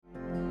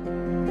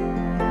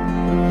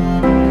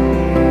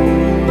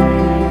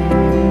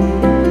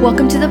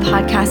Welcome to the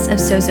podcast of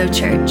Sozo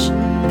Church.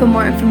 For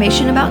more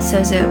information about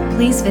Sozo,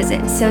 please visit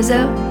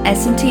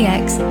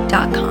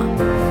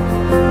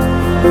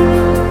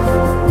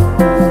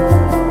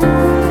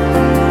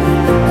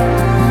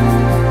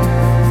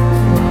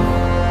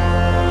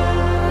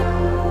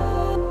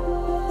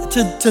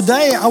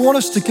Today, I want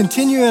us to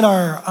continue in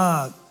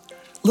our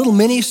little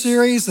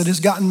mini-series that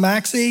has gotten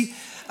maxi,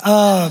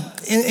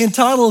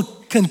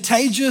 entitled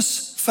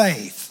Contagious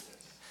Faith.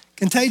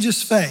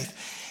 Contagious Faith.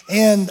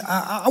 And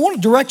I want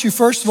to direct you,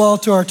 first of all,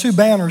 to our two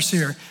banners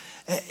here.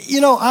 You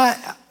know,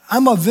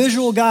 I'm a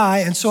visual guy,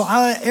 and so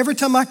every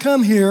time I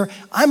come here,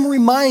 I'm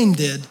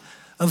reminded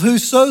of who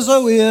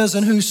Sozo is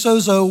and who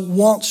Sozo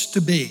wants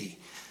to be.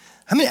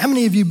 How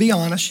many of you, be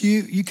honest,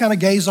 you kind of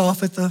gaze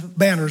off at the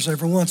banners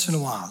every once in a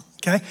while,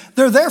 okay?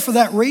 They're there for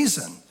that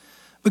reason,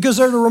 because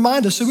they're to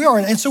remind us who we are.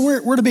 And so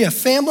we're to be a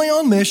family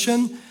on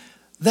mission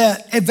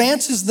that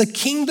advances the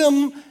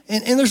kingdom,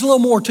 and there's a little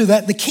more to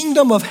that, the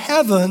kingdom of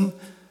heaven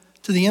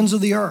to the ends of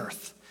the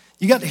earth.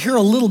 You got to hear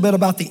a little bit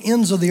about the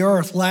ends of the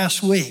earth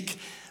last week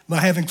by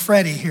having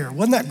Freddie here.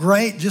 Wasn't that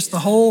great? Just the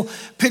whole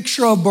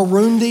picture of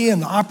Burundi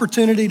and the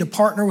opportunity to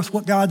partner with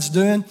what God's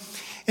doing.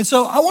 And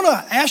so I want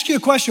to ask you a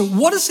question.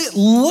 What does it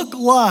look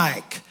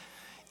like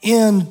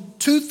in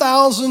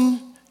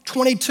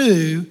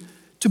 2022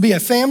 to be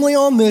a family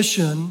on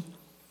mission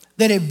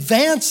that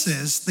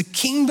advances the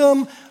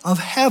kingdom of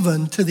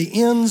heaven to the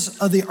ends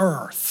of the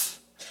earth?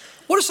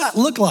 What does that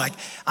look like?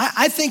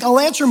 I think I'll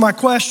answer my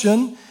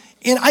question,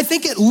 and I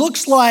think it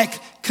looks like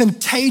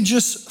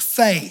contagious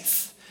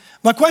faith.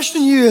 My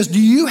question to you is,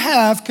 do you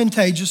have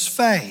contagious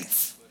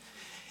faith?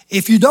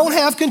 If you don't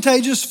have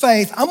contagious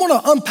faith, I'm going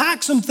to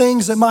unpack some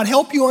things that might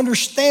help you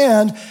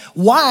understand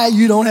why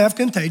you don't have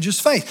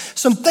contagious faith.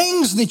 Some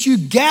things that you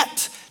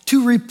get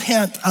to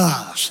repent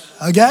of,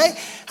 okay?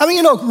 How many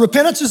of you know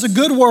repentance is a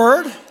good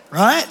word,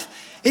 right?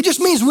 It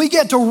just means we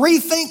get to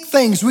rethink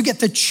things. We get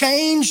to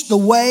change the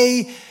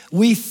way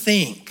we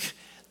think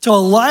to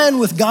align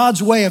with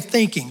God's way of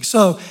thinking.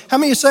 So how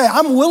many of you say,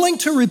 I'm willing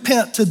to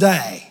repent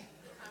today?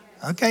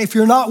 Okay, if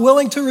you're not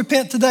willing to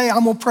repent today,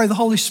 I'm gonna pray the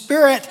Holy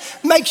Spirit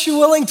makes you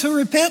willing to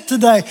repent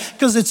today,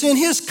 because it's in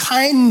His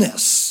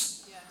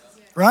kindness,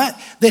 right,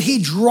 that He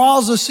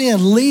draws us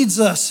in, leads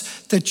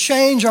us to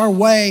change our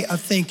way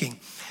of thinking.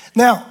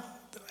 Now,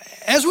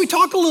 as we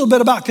talk a little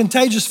bit about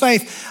contagious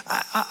faith,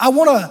 I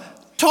wanna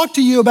talk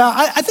to you about,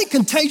 I think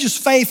contagious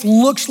faith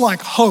looks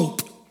like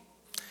hope.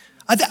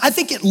 I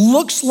think it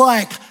looks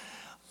like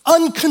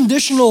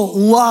unconditional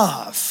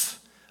love.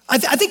 I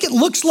think it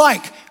looks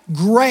like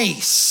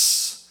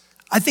grace.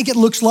 I think it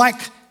looks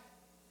like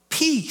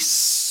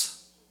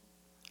peace.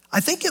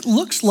 I think it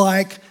looks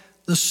like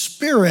the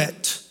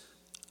Spirit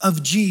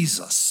of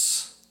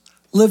Jesus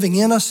living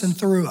in us and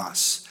through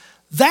us.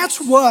 That's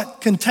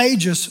what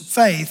contagious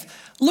faith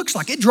looks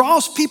like. It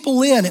draws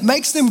people in. It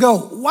makes them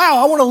go,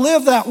 wow, I want to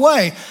live that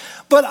way.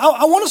 But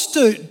I want us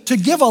to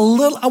give a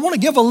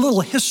little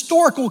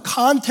historical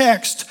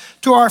context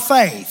to our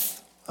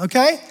faith,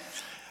 okay?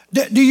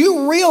 Do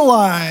you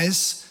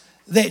realize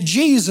that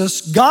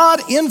Jesus,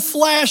 God in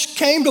flesh,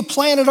 came to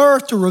planet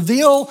Earth to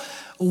reveal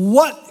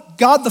what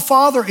God the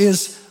Father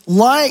is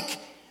like,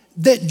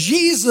 that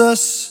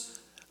Jesus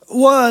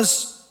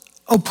was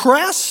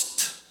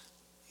oppressed?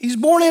 He's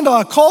born into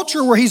a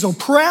culture where he's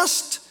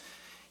oppressed.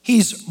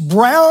 He's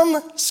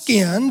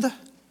brown-skinned.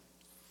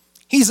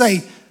 He's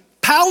a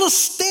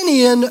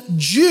Palestinian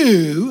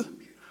Jew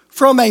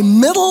from a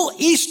Middle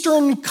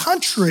Eastern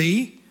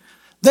country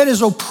that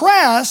is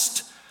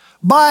oppressed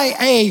by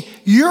a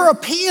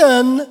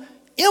European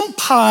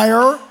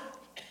empire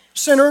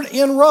centered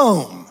in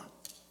Rome.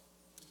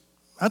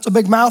 That's a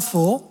big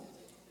mouthful.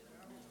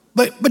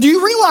 But do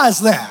you realize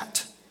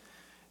that?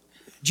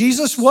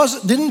 Jesus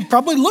didn't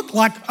probably look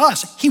like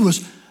us. He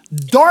was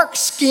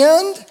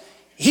dark-skinned.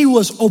 He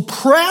was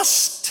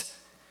oppressed.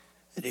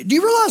 Do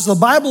you realize the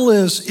Bible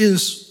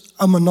is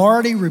a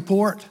minority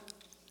report?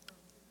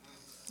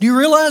 Do you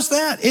realize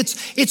that?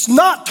 It's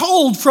not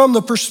told from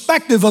the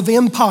perspective of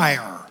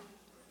empire.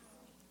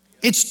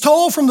 It's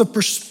told from the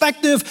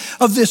perspective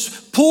of this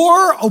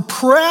poor,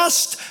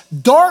 oppressed,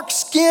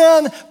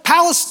 dark-skinned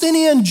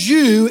Palestinian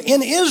Jew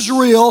in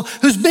Israel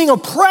who's being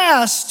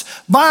oppressed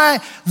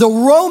by the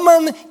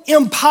Roman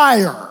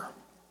Empire.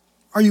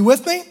 Are you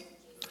with me?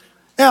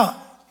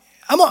 Now,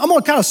 I'm going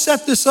to kind of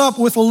set this up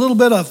with a little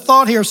bit of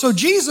thought here. So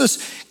Jesus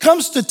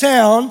comes to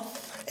town,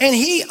 and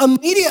he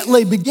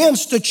immediately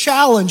begins to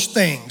challenge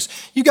things.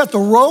 You got the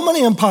Roman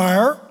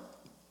Empire,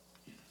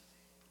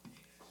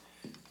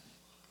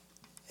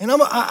 and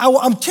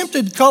I'm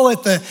tempted to call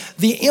it the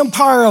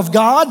empire of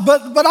God,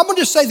 but I'm going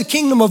to just say the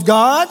kingdom of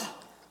God.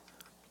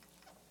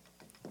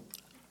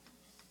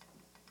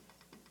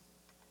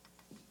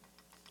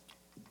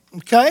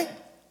 Okay?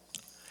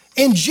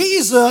 And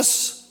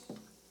Jesus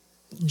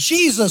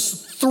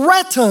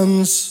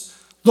threatens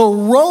the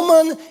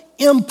Roman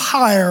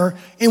Empire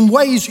in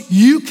ways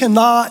you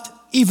cannot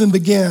even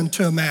begin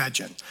to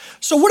imagine.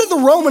 So what did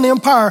the Roman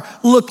Empire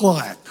look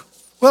like?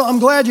 Well, I'm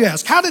glad you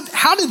asked. How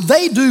did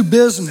they do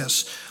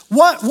business?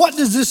 What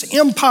does this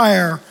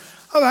empire,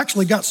 I've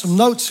actually got some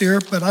notes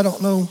here, but I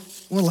don't know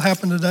what will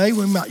happen today.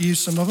 We might use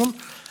some of them.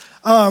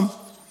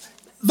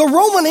 The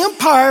Roman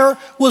Empire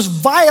was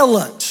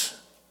violent.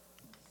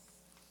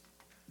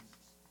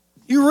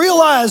 You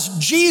realize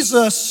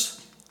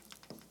Jesus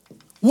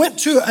went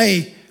to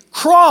a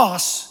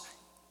cross.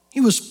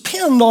 He was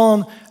pinned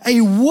on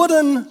a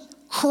wooden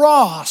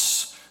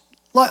cross,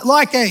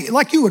 like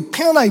you would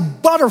pin a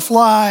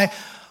butterfly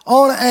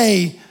on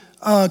a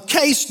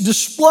case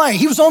display.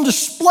 He was on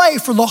display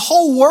for the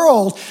whole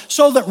world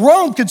so that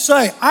Rome could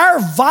say, our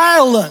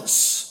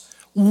violence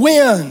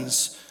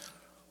wins.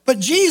 But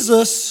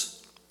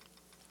Jesus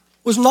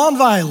was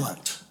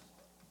nonviolent.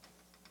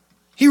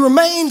 He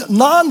remained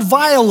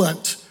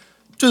nonviolent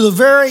to the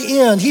very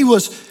end. He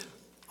was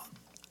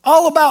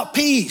all about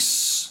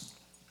peace.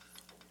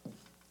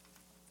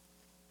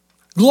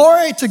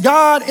 Glory to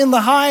God in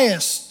the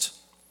highest,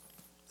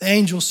 the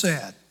angel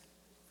said.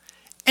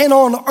 And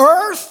on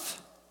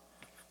earth,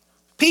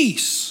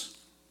 peace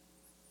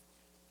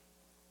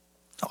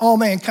to all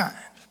mankind.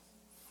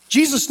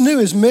 Jesus knew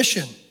his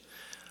mission.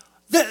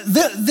 The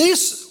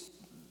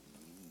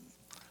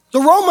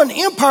Roman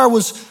Empire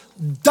was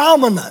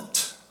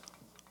dominant.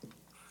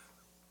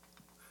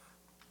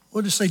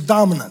 What did it say?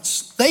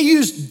 Dominance. They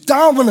used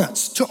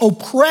dominance to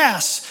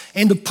oppress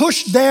and to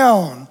push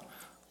down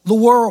the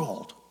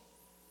world.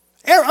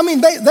 I mean,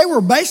 they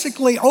were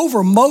basically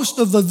over most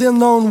of the then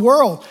known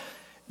world.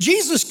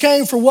 Jesus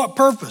came for what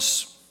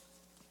purpose?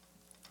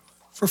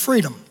 For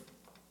freedom.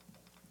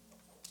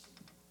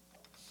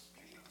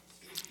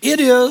 It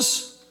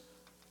is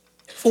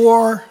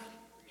for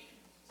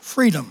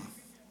freedom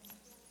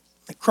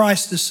that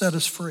Christ has set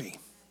us free.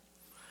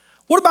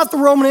 What about the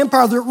Roman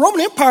Empire? The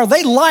Roman Empire,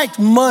 they liked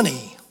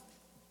money.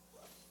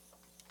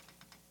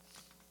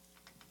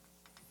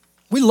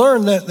 We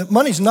learned that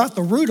money's not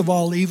the root of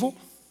all evil.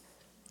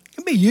 It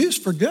can be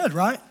used for good,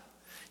 right?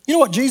 You know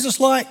what Jesus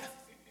liked?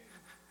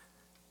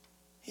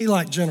 He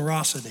liked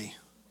generosity.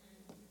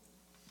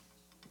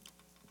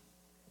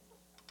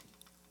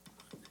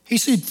 He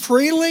said,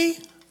 freely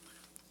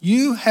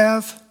you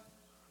have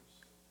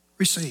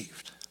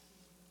received.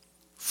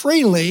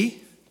 Freely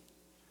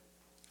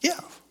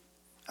give.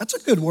 That's a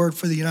good word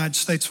for the United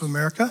States of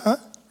America, huh?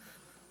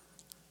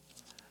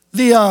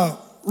 The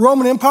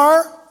Roman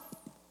Empire,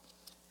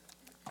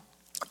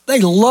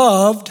 they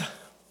loved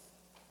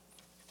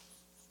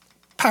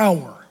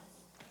power.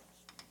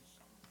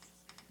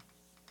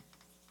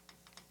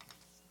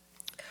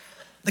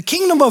 The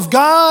kingdom of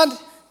God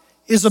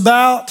is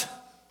about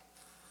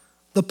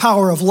the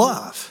power of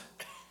love.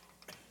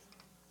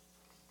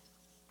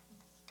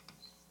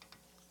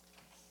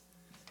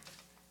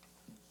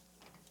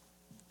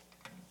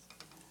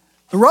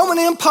 The Roman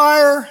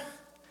Empire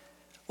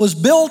was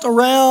built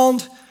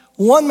around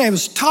one man. It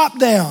was top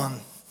down.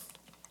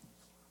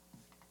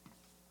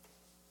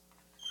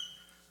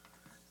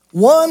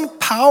 One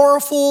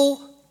powerful,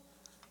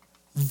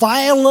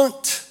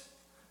 violent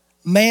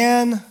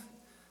man,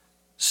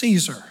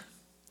 Caesar.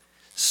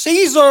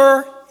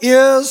 Caesar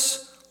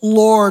is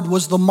Lord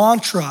was the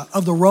mantra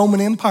of the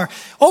Roman Empire.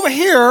 Over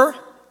here,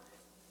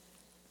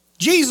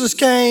 Jesus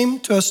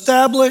came to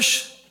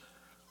establish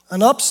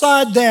an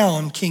upside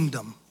down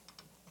kingdom.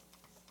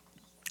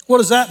 What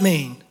does that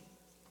mean?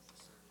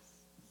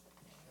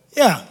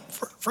 Yeah,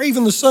 for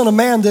even the Son of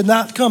Man did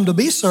not come to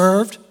be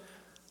served,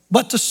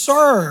 but to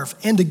serve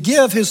and to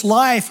give his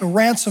life a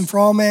ransom for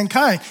all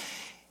mankind.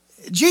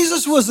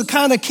 Jesus was the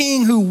kind of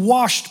king who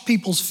washed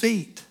people's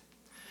feet.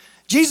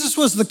 Jesus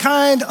was the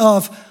kind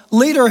of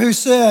leader who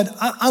said,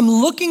 I'm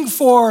looking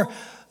for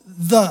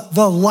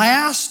the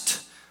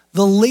last,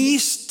 the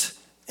least,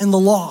 and the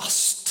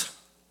lost.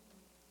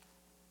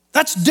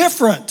 That's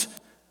different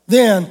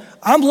than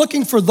I'm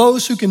looking for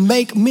those who can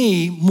make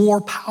me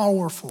more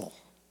powerful.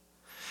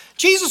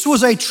 Jesus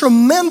was a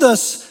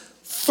tremendous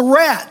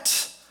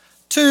threat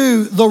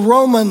to the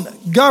Roman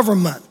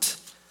government.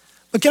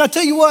 But can I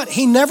tell you what?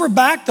 He never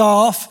backed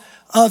off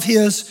of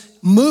his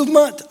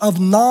movement of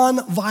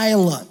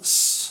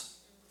nonviolence.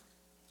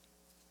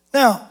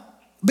 Now,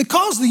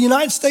 because the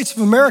United States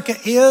of America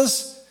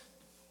is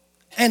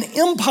an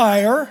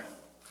empire,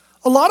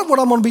 a lot of what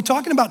I'm going to be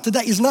talking about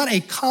today is not a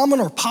common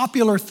or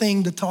popular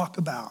thing to talk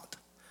about.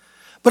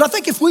 But I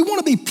think if we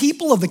want to be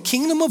people of the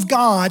kingdom of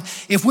God,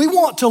 if we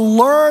want to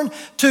learn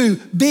to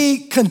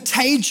be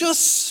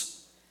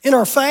contagious in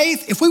our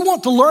faith, if we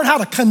want to learn how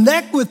to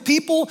connect with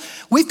people,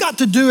 we've got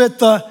to do it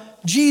the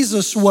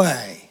Jesus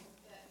way,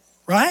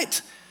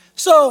 right?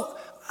 So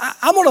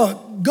I'm going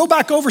to go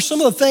back over some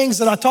of the things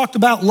that I talked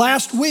about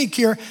last week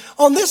here.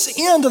 On this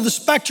end of the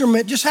spectrum,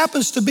 it just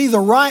happens to be the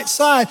right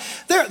side.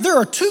 There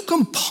are two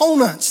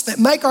components that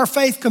make our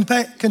faith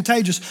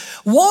contagious.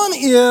 One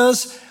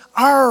is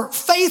our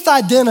faith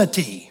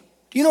identity.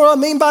 Do you know what I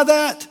mean by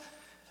that?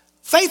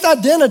 Faith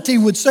identity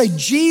would say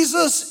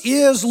Jesus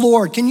is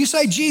Lord. Can you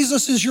say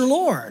Jesus is your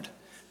Lord?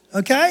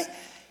 Okay?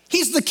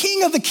 He's the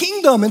king of the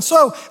kingdom. And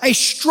so a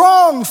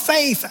strong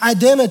faith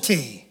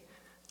identity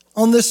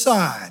on this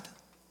side.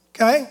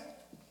 Okay?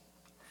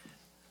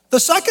 The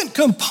second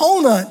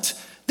component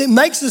that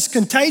makes us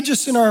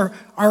contagious in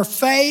our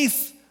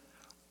faith,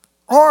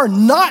 or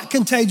not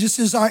contagious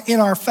in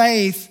our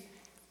faith,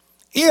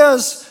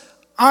 is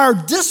our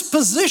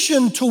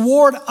disposition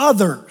toward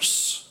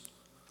others.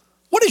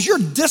 What is your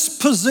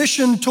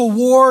disposition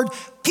toward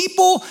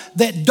people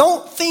that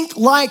don't think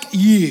like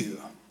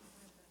you?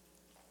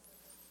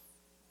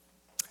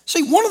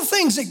 See, one of the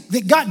things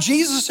that got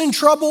Jesus in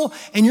trouble,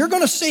 and you're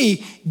going to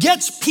see,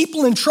 gets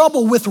people in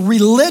trouble with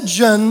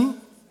religion,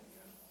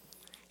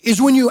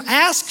 is when you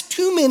ask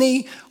too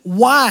many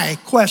why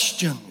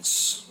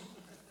questions.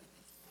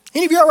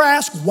 Any of you ever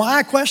ask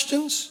why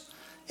questions?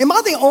 Am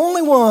I the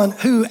only one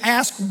who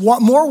asks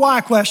more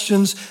why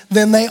questions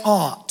than they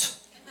ought?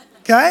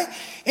 Okay?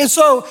 And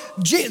so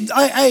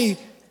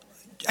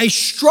a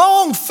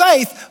strong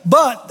faith,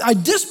 but a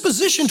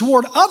disposition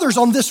toward others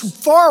on this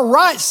far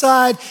right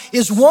side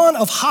is one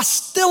of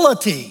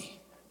hostility.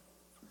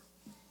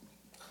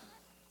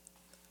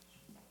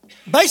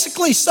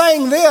 Basically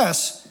saying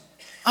this: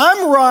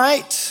 I'm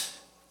right,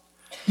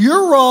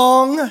 you're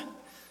wrong,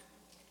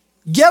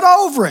 get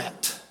over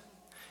it.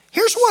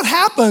 Here's what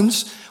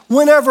happens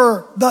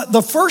whenever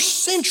the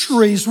first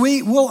centuries,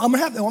 I'm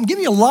gonna give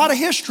you a lot of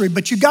history,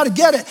 but you gotta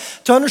get it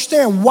to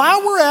understand why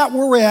we're at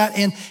where we're at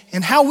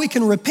and how we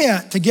can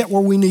repent to get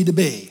where we need to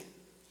be.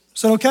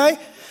 Is that okay?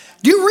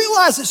 Do you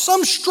realize that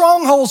some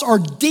strongholds are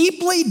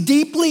deeply,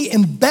 deeply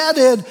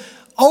embedded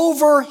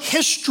over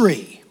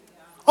history?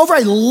 Over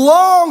a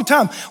long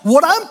time.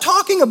 What I'm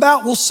talking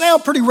about will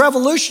sound pretty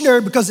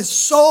revolutionary because it's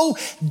so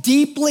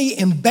deeply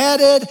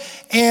embedded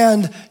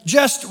and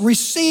just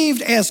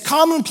received as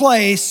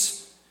commonplace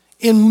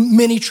in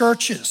many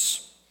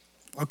churches,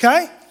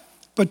 okay?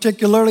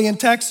 Particularly in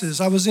Texas.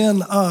 I was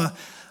in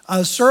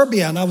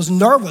Serbia and I was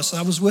nervous.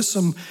 I was with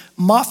some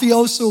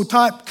mafioso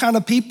type kind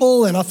of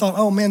people and I thought,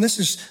 oh man, this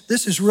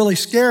is really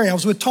scary. I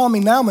was with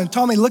Tommy Nauman and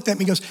Tommy looked at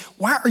me and goes,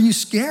 why are you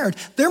scared?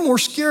 They're more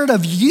scared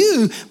of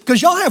you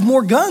because y'all have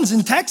more guns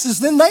in Texas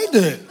than they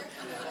do.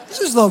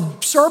 This is the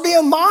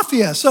Serbian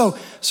mafia. So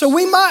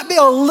we might be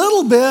a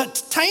little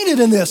bit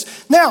tainted in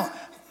this. Now,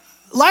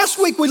 last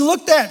week we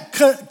looked at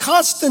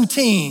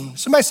Constantine.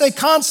 Somebody say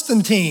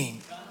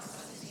Constantine.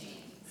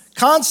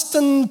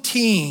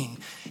 Constantine.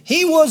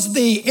 He was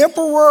the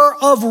emperor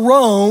of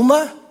Rome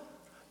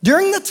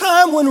during the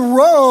time when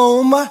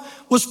Rome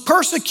was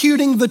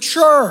persecuting the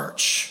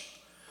church.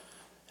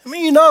 I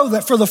mean, you know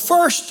that for the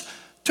first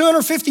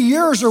 250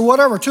 years or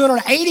whatever,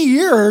 280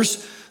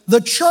 years, the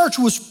church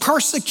was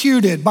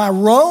persecuted by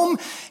Rome.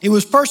 It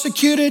was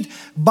persecuted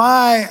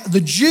by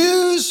the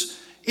Jews.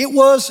 It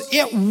was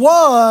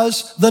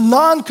the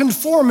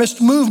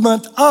nonconformist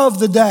movement of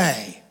the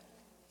day.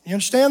 You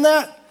understand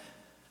that?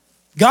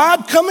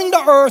 God coming to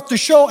earth to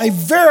show a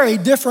very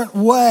different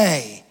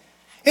way.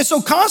 And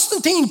so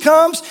Constantine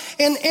comes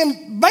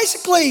and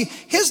basically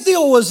his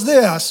deal was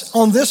this.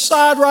 On this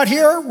side right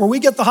here where we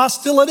get the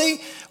hostility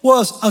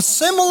was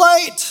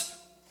assimilate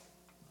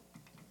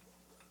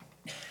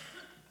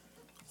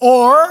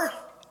or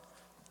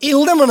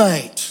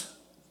eliminate.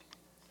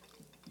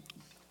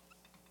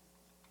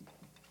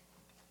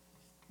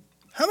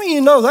 How many of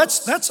you know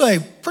that's a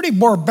pretty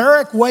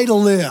barbaric way to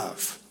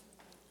live?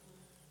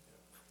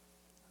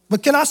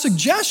 But can I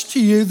suggest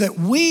to you that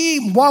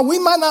while we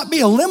might not be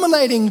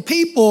eliminating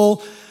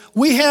people,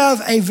 we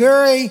have a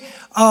very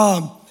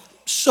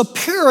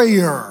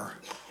superior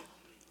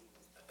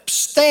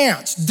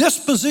stance,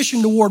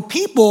 disposition toward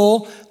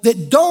people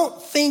that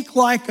don't think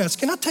like us.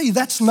 Can I tell you,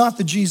 that's not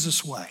the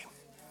Jesus way.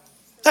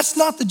 That's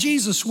not the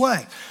Jesus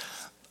way.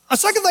 A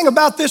second thing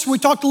about this, we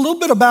talked a little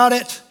bit about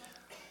it,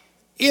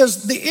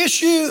 is the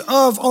issue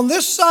of, on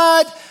this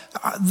side,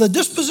 the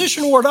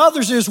disposition toward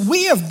others is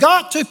we have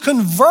got to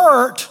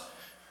convert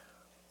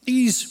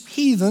these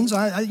heathens. You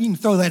can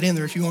throw that in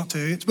there if you want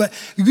to. But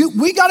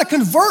we got to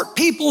convert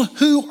people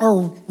who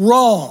are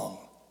wrong.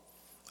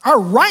 Our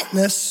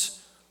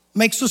rightness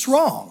makes us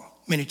wrong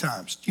many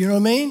times. Do you know what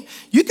I mean?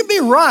 You can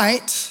be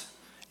right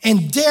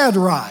and dead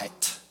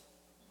right.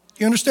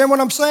 You understand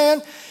what I'm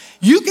saying?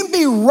 You can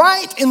be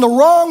right in the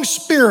wrong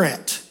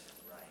spirit.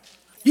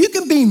 You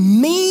can be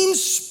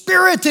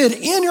mean-spirited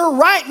in your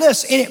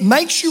rightness and it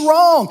makes you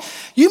wrong.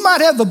 You might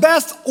have the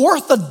best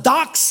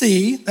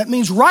orthodoxy, that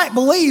means right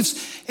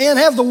beliefs, and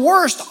have the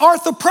worst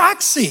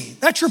orthopraxy.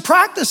 That's your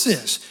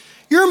practices.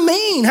 You're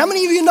mean. How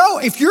many of you know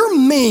if you're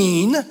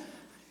mean,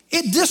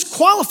 it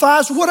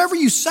disqualifies whatever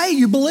you say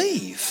you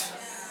believe,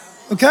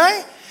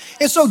 okay?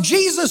 And so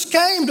Jesus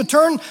came to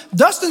turn,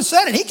 Dustin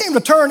said it, he came to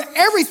turn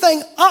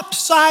everything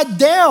upside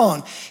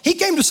down. He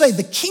came to say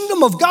the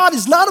kingdom of God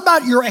is not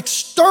about your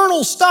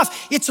external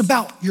stuff, it's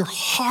about your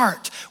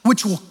heart,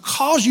 which will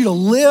cause you to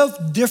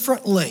live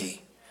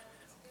differently.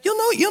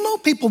 You'll know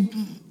people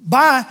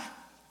by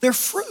their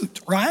fruit,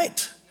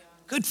 right?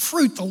 Good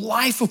fruit, the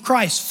life of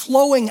Christ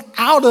flowing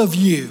out of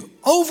you,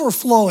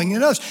 overflowing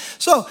in us.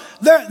 So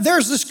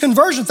there's this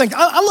conversion thing.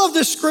 I love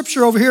this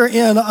scripture over here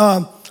in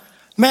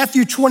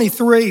Matthew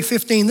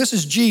 23:15, this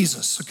is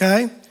Jesus,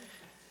 okay?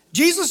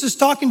 Jesus is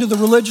talking to the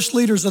religious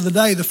leaders of the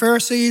day, the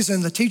Pharisees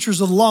and the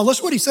teachers of the law.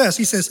 Listen what he says.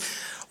 He says,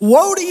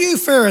 woe to you,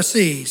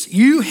 Pharisees,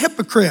 you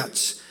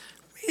hypocrites.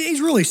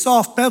 He's really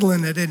soft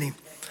pedaling it, isn't he?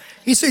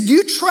 He said,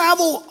 you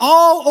travel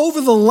all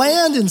over the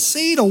land and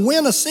sea to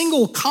win a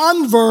single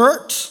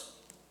convert.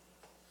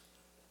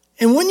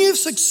 And when you've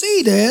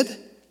succeeded,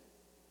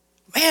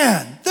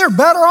 man, they're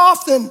better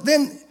off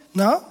than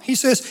no. He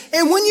says,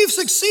 and when you've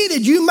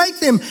succeeded, you make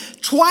them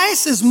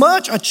twice as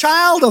much a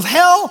child of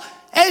hell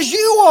as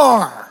you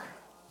are.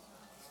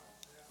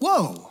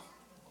 Whoa.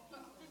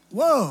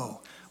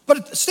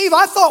 But Steve,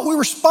 I thought we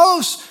were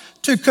supposed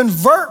to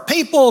convert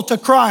people to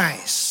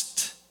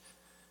Christ.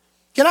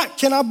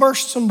 Can I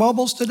burst some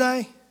bubbles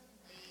today?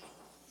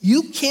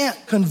 You can't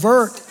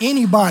convert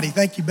anybody.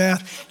 Thank you,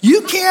 Beth.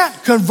 You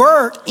can't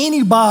convert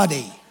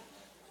anybody.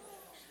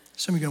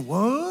 Some of you go,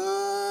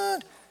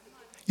 what?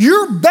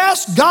 Your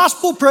best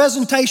gospel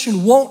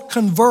presentation won't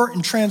convert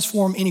and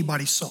transform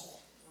anybody's soul.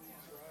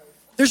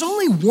 There's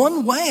only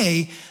one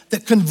way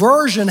that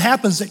conversion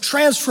happens, that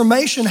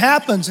transformation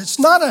happens. It's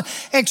not an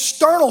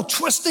external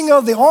twisting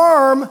of the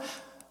arm.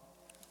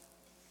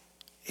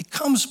 It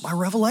comes by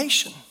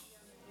revelation.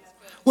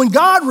 When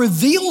God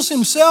reveals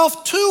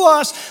himself to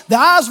us, the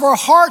eyes of our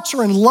hearts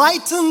are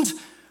enlightened.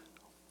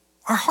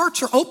 Our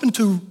hearts are open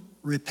to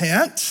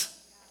repent,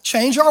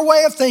 change our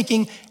way of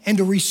thinking, and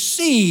to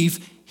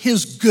receive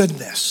his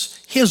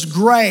goodness, his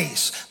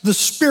grace, the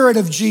Spirit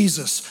of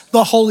Jesus,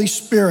 the Holy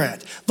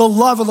Spirit, the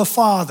love of the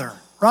Father,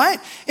 right?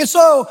 And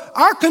so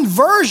our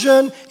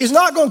conversion is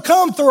not going to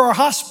come through our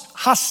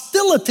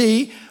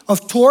hostility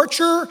of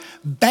torture,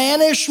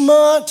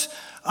 banishment,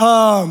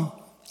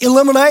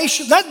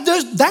 elimination.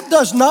 That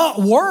does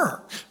not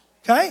work,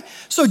 okay?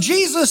 So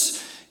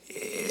Jesus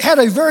had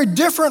a very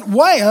different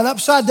way, an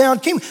upside down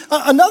kingdom.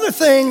 Another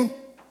thing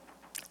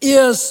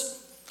is,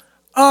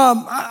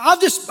 I'm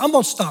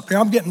going to stop here.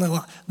 I'm getting a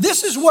lot.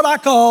 This is what I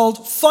called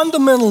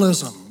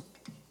fundamentalism.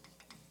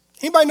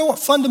 Anybody know what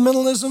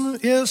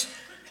fundamentalism is?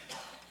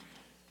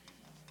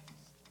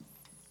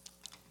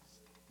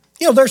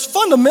 You know, there's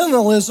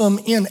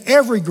fundamentalism in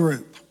every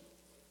group,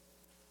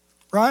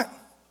 right?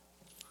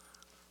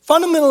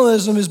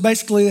 Fundamentalism is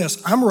basically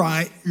this: I'm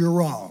right, you're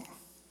wrong.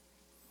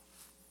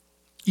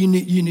 You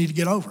need to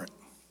get over it.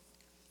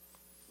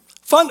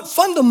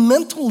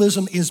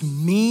 Fundamentalism is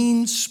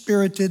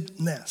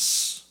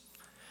mean-spiritedness.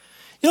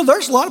 You know,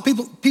 there's a lot of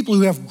people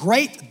who have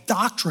great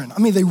doctrine. I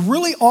mean, they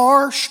really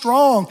are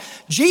strong.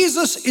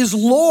 Jesus is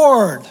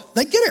Lord.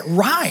 They get it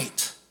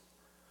right.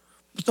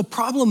 But the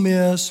problem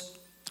is,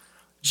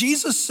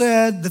 Jesus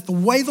said that the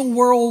way the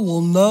world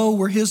will know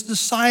we're his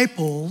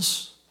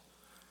disciples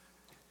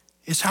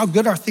is how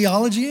good our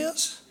theology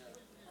is.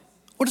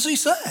 What does he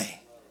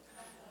say?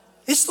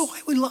 It's the way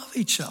we love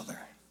each other.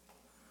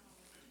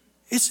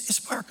 It's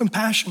by our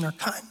compassion, our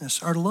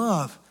kindness, our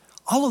love,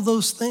 all of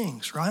those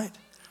things, right?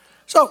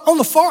 So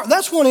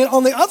that's one end.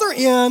 On the other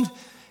end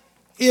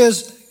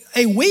is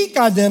a weak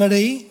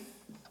identity,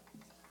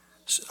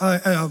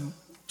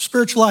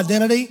 spiritual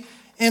identity,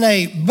 and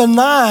a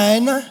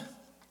benign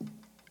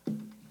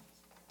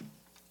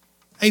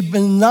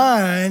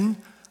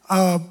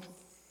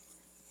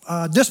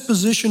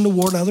disposition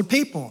toward other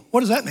people.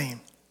 What does that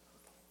mean?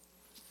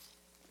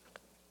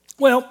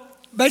 Well,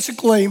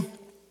 basically,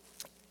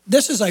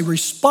 this is a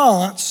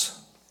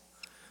response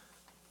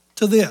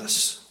to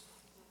this.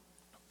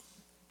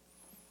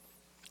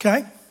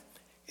 Okay?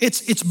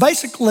 It's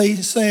basically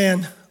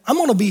saying, I'm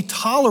going to be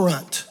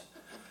tolerant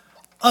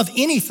of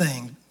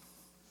anything.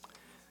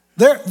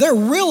 There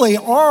really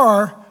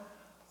are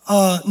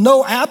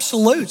no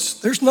absolutes.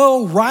 There's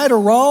no right or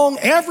wrong.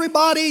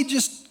 Everybody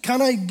just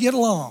kind of get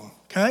along,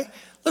 okay?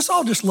 Let's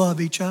all just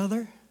love each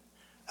other.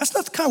 That's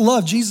not the kind of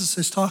love Jesus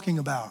is talking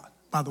about,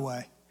 by the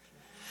way.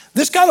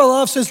 This kind of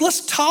love says,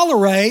 let's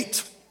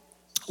tolerate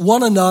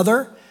one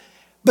another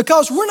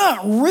because we're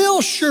not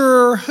real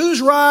sure who's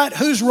right,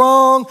 who's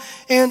wrong,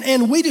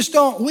 and we just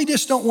don't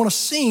want to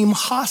seem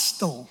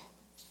hostile.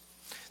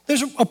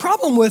 There's a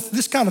problem with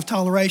this kind of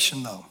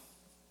toleration, though.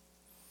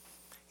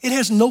 It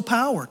has no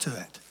power to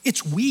it.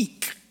 It's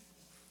weak.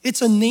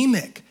 It's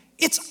anemic.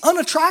 It's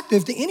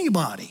unattractive to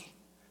anybody.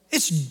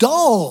 It's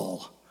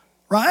dull,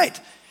 right?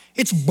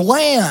 It's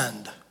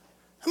bland.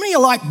 How many of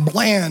you like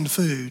bland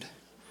food?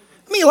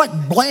 How many of you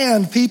like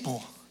bland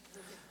people?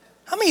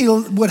 How many of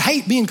you would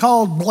hate being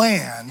called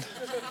bland?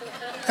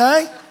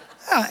 Okay?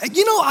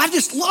 I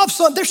just love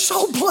some. They're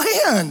so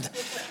bland.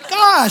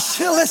 Gosh,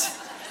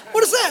 what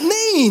does that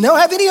mean? They don't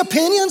have any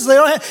opinions. They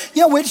don't have,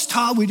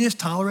 we just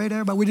tolerate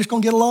everybody. We're just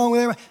going to get along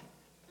with everybody.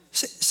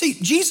 See,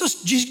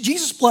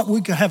 Jesus believed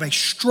we could have a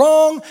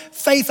strong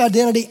faith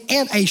identity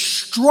and a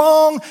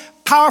strong,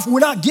 powerful, we're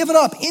not giving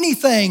up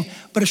anything,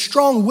 but a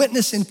strong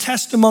witness and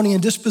testimony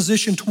and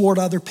disposition toward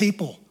other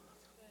people.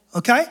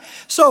 Okay?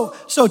 So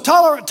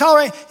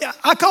tolerate,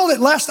 I called it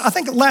last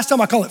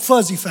time I called it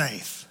fuzzy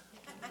faith.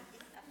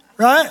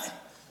 Right?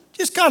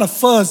 Just kind of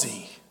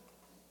fuzzy.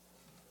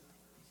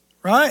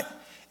 Right?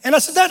 And I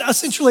said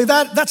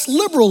that's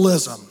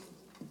liberalism.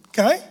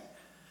 Okay?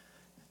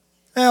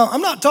 Now,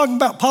 I'm not talking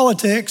about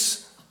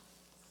politics,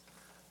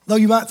 though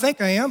you might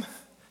think I am.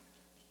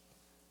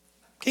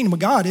 Kingdom of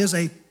God is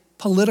a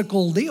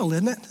political deal,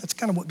 isn't it? That's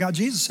kind of what got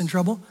Jesus in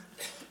trouble.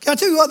 Can I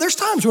tell you what, there's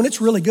times when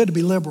it's really good to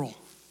be liberal.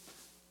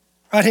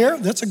 Right here,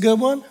 that's a good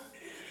one.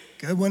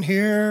 Good one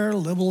here,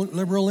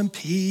 liberal in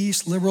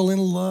peace, liberal in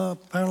love,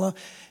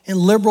 and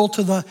liberal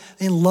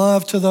in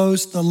love to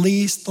those, the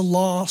least, the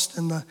lost,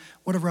 and the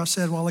whatever I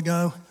said a while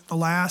ago, the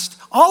last.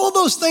 All of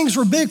those things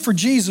were big for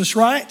Jesus,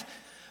 right?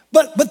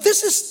 But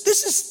this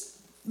is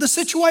the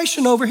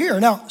situation over here.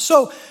 Now,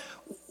 so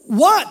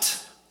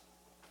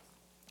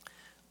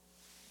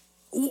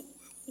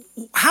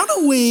how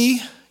do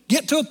we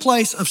get to a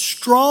place of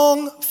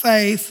strong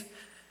faith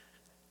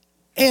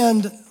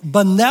and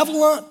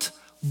benevolent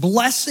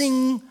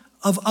blessing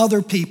of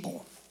other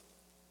people?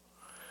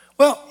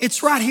 Well,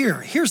 it's right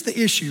here. Here's the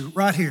issue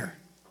right here.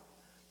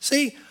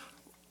 See,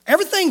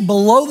 everything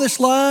below this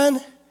line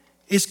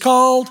is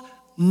called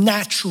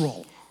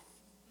natural.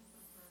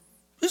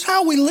 This is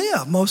how we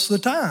live most of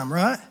the time,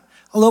 right?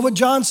 I love what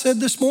John said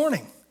this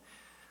morning.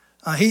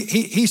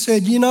 He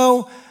said,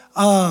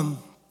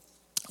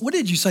 what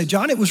did you say,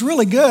 John? It was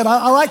really good.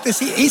 I like this.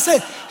 He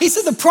said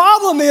the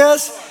problem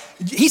is,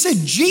 he said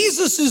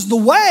Jesus is the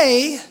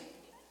way,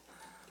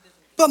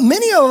 but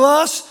many of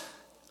us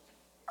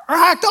are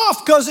hacked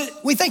off because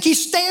we think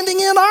he's standing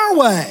in our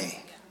way,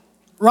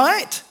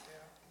 right?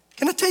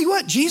 Can I tell you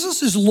what?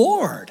 Jesus is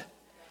Lord.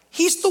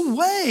 He's the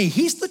way,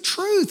 he's the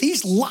truth,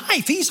 he's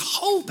life, he's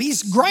hope,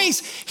 he's grace,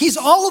 he's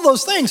all of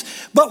those things.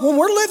 But when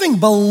we're living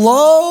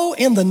below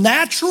in the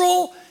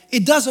natural,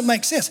 it doesn't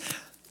make sense.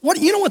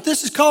 You know what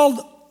this is called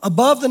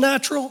above the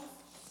natural?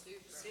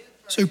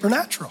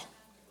 Supernatural.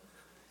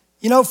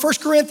 1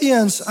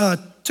 Corinthians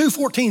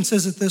 2:14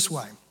 says it this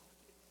way.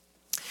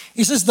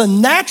 He says, the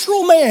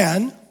natural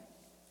man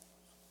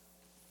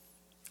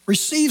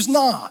receives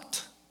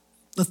not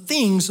the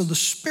things of the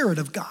Spirit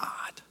of God.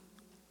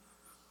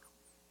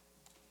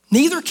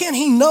 Neither can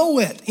he know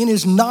it in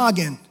his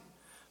noggin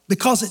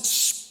because it's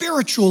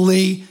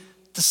spiritually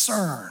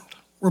discerned.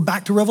 We're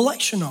back to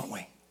Revelation, aren't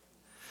we?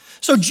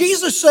 So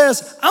Jesus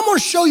says, I'm going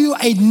to show you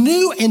a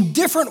new and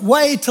different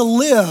way to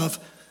live.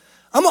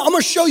 I'm going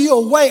to show you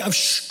a way of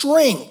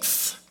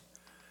strength,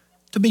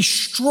 to be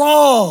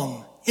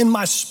strong in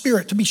my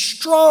spirit, to be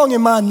strong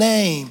in my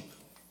name.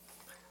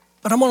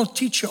 But I'm going to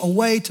teach you a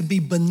way to be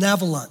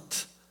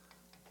benevolent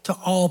to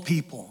all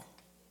people,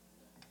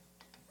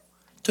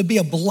 to be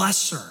a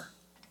blesser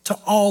to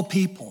all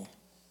people,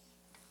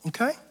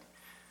 okay?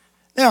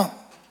 Now,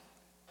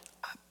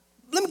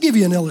 let me give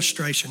you an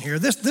illustration here.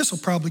 This will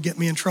probably get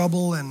me in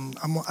trouble, and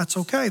that's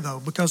okay,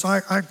 though, because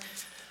I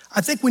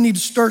think we need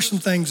to stir some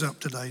things up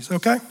today,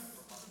 okay?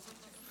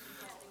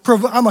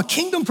 I'm a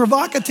kingdom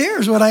provocateur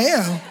is what I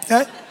am,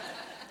 okay?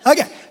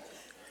 Okay,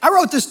 I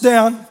wrote this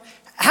down.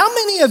 How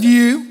many of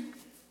you,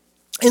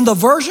 in the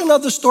version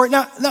of the story,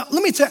 now let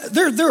me tell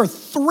you, there are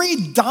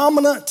three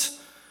dominant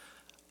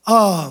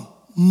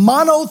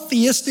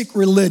monotheistic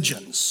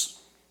religions,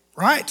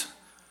 right?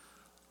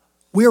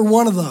 We are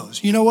one of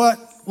those. You know what?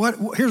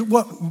 Here's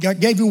what, I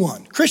gave you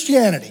one.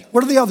 Christianity.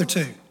 What are the other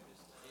two?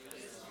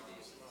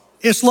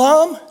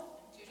 Islam,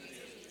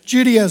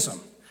 Judaism.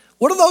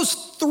 What do those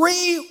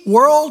three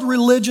world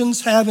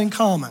religions have in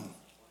common?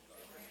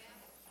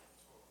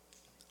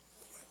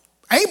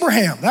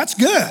 Abraham, that's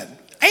good.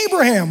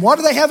 Abraham, what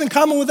do they have in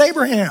common with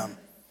Abraham?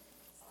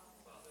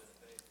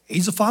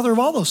 He's the father of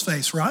all those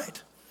faiths,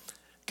 right?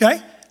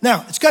 Okay,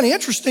 now it's kind of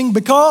interesting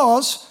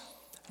because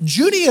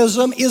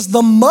Judaism is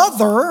the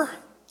mother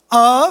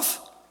of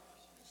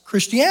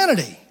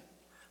Christianity.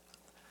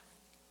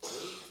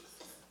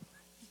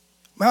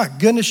 My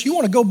goodness, you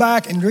want to go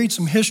back and read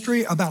some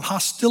history about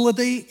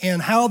hostility and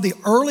how the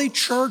early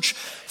church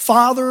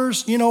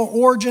fathers,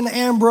 Origen,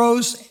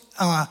 Ambrose,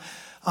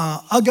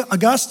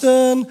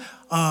 Augustine,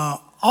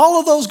 all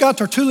of those guys,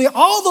 Tertullian,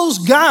 all those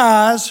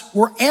guys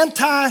were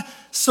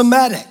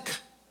anti-Semitic.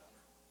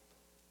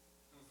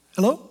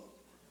 Hello?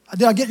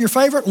 Did I get your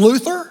favorite?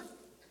 Luther,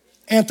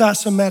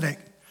 anti-Semitic.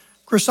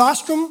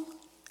 Chrysostom,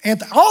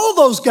 all of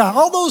those guys,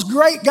 all those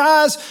great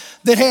guys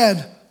that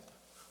had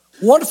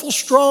wonderful,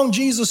 strong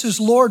Jesus is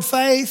Lord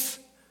faith.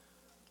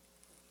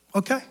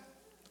 Okay.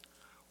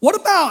 What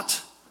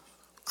about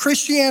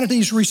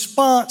Christianity's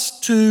response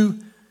to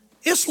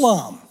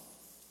Islam?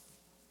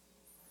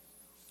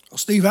 Well,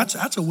 Steve,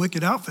 that's a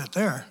wicked outfit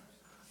there.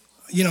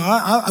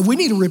 We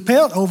need to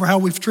repent over how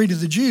we've treated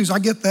the Jews. I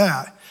get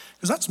that,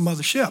 because that's a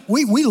mothership.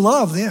 We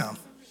love them.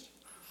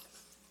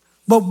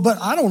 But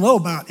I don't know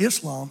about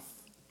Islam.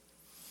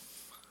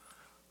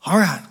 All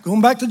right,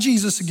 going back to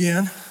Jesus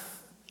again.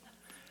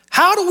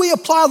 How do we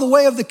apply the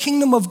way of the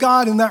kingdom of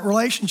God in that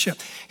relationship?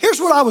 Here's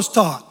what I was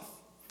taught.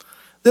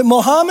 That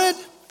Muhammad,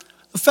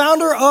 the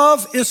founder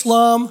of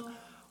Islam,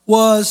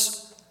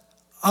 was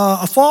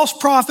a false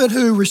prophet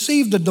who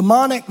received a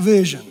demonic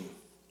vision.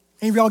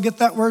 Any of y'all get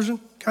that version?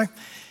 Okay.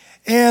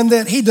 And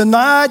that he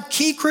denied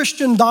key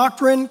Christian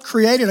doctrine,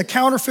 created a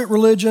counterfeit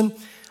religion,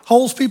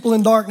 holds people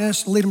in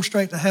darkness, and lead them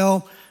straight to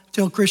hell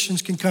until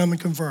Christians can come and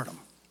convert them.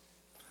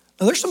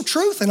 Now, there's some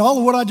truth in all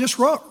of what I just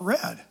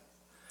read.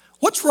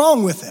 What's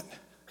wrong with it?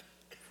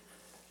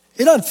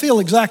 It doesn't feel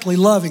exactly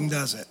loving,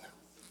 does it?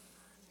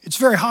 It's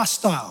very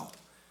hostile.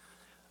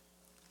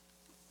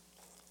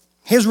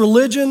 His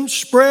religion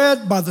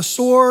spread by the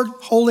sword,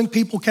 holding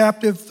people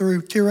captive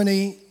through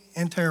tyranny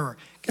and terror.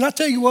 Can I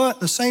tell you what?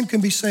 The same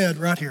can be said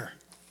right here.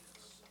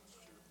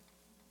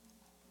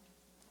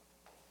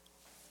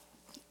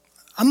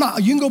 You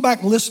can go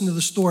back and listen to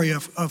the story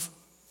of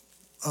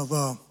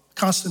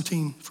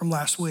Constantine from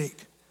last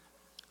week.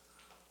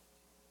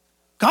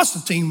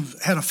 Constantine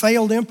had a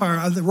failed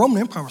empire. The Roman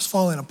Empire was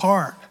falling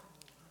apart.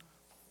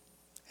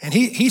 And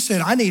he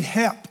said, I need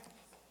help.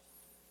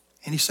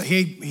 And he said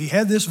he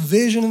had this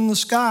vision in the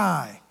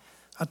sky.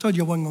 I told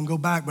you I wasn't going to go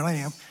back, but I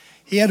am.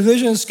 He had a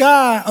vision in the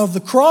sky of the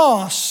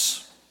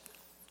cross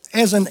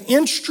as an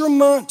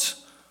instrument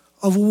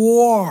of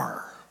war.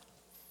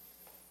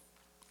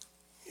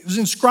 It was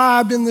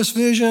inscribed in this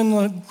vision,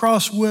 the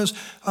cross was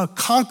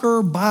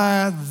conquer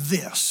by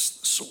this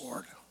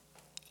sword.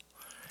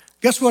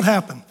 Guess what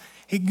happened?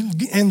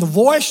 And the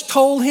voice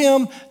told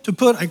him to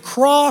put a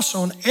cross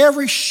on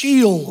every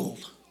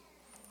shield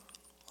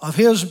of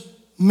his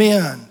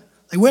men.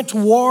 They went to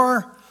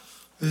war,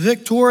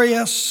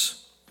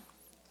 victorious.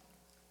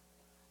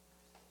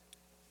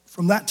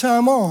 From that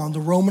time on, the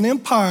Roman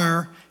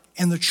Empire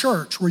and the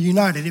church were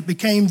united. It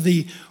became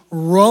the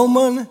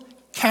Roman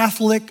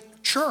Catholic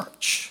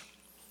Church.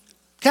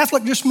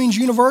 Catholic just means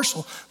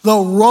universal. The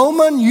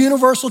Roman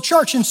Universal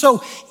Church. And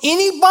so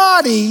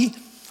anybody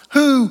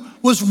who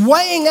was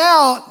weighing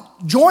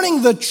out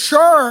joining the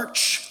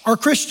church or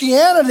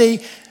Christianity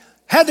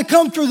had to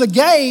come through the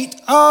gate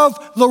of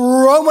the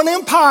Roman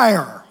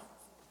Empire.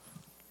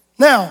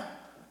 Now,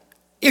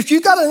 if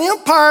you've got an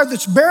empire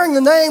that's bearing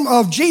the name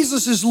of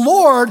Jesus as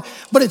Lord,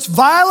 but it's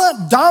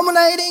violent,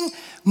 dominating,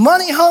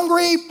 money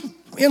hungry,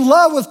 in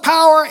love with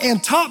power,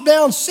 and top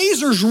down,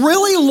 Caesar's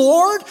really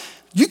Lord,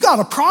 you got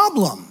a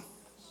problem.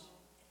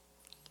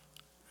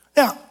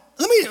 Now,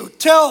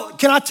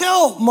 can I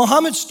tell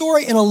Muhammad's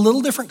story in a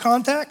little different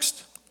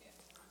context?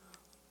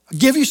 I'll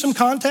give you some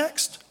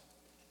context.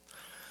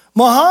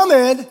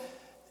 Muhammad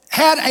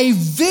had a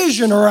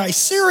vision or a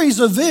series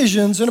of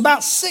visions in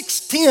about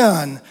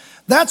 610.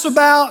 That's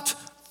about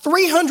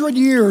 300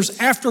 years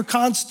after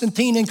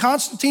Constantine, and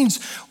Constantine's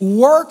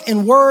work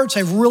and words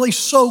have really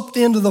soaked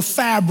into the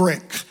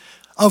fabric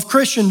of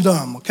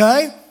Christendom,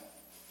 okay?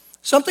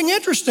 Something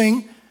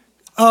interesting,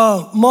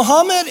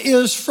 Muhammad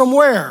is from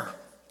where?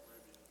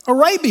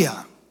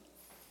 Arabia.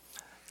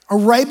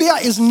 Arabia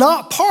is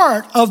not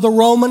part of the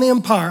Roman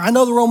Empire. I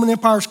know the Roman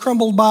Empire has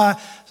crumbled by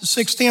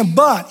 610,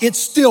 but it's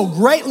still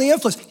greatly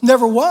influenced.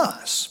 Never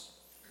was.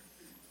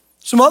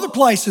 Some other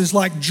places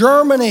like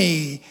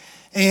Germany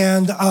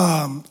and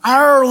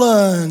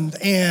Ireland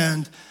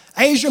and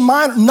Asia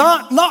Minor,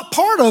 not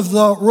part of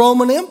the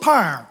Roman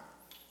Empire.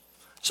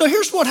 So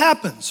here's what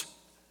happens.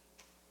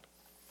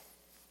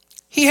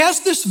 He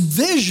has this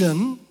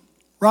vision,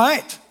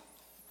 right?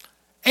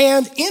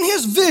 And in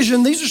his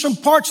vision, these are some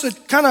parts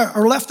that kind of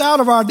are left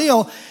out of our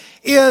deal,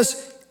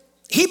 is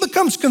he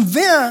becomes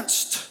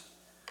convinced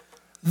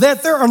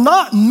that there are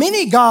not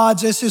many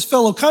gods as his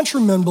fellow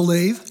countrymen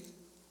believe,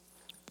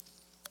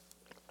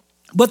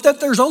 but that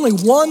there's only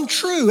one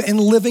true and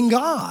living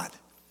God.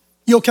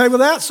 You okay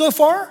with that so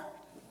far?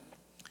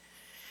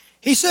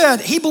 He said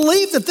he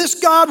believed that this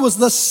God was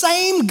the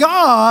same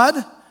God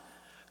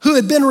who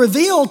had been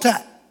revealed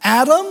to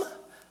Adam,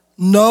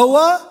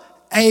 Noah,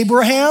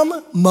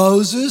 Abraham,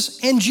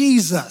 Moses, and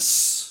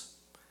Jesus.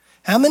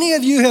 How many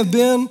of you have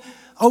been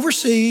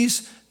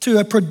overseas to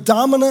a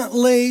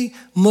predominantly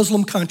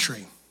Muslim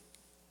country?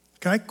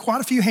 Okay,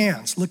 quite a few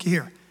hands. Look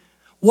here.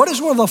 What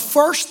is one of the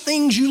first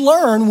things you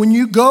learn when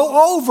you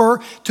go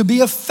over to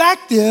be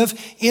effective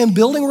in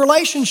building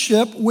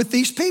relationship with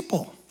these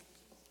people?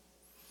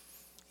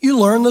 You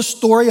learn the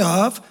story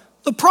of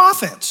the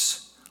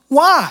prophets.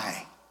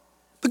 Why?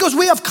 Because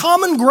we have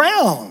common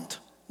ground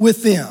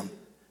with them.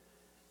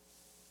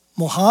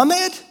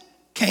 Muhammad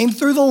came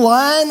through the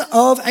line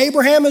of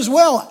Abraham as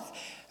well.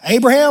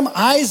 Abraham,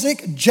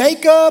 Isaac,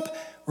 Jacob.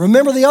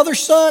 Remember the other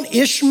son,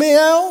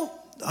 Ishmael,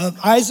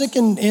 Isaac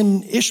and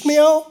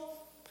Ishmael.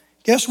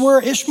 Guess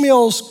where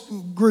Ishmael's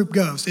group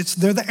goes?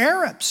 They're the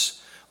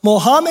Arabs.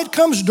 Muhammad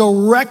comes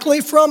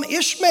directly from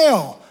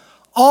Ishmael.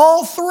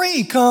 All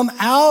three come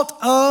out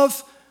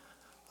of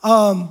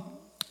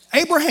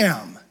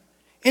Abraham.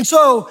 And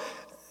so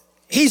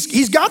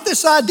he's got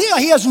this idea.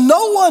 He has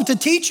no one to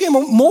teach him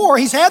more.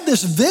 He's had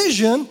this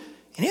vision.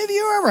 Any of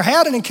you ever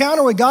had an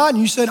encounter with God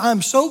and you said,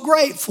 I'm so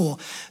grateful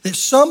that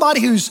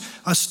somebody who's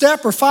a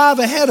step or five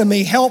ahead of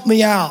me helped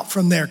me out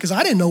from there because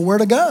I didn't know where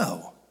to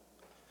go.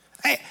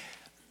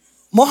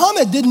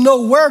 Muhammad didn't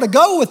know where to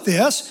go with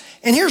this,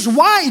 and here's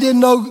why he didn't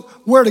know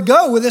where to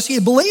go with this. He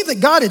believed that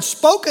God had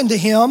spoken to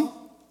him,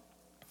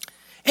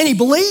 and he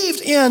believed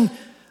in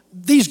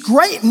these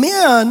great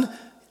men,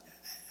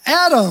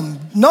 Adam,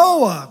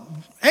 Noah,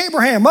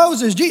 Abraham,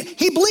 Moses, Jesus.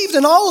 He believed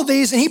in all of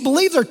these, and he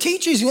believed their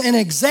teachings and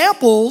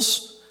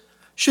examples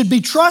should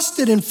be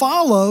trusted and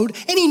followed.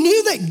 And he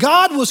knew that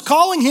God was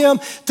calling him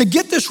to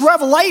get this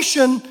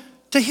revelation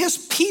to his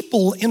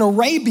people in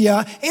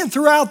Arabia and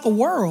throughout the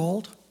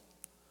world.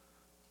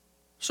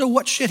 So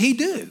what should he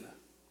do?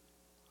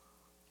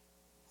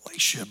 Well, he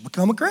should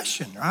become a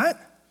Christian, right?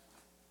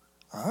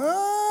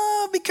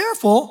 Be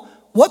careful.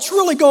 What's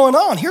really going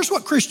on? Here's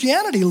what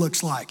Christianity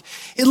looks like.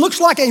 It looks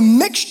like a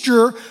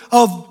mixture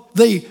of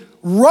the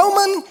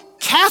Roman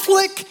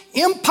Catholic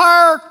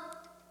Empire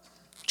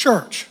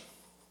Church.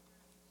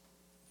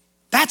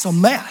 That's a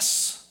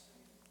mess.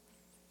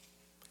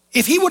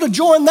 If he would have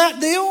joined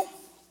that deal,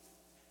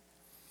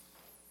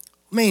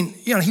 I mean,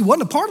 he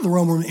wasn't a part of the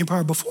Roman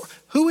Empire before.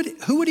 Who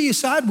would he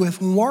side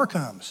with when war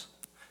comes?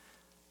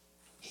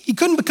 He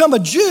couldn't become a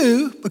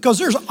Jew because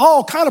there's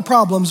all kind of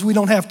problems we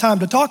don't have time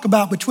to talk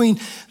about between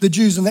the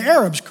Jews and the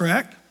Arabs,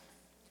 correct?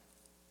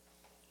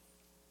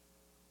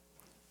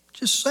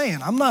 Just saying,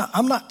 I'm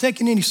not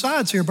taking any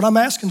sides here, but I'm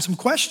asking some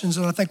questions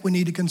that I think we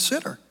need to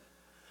consider.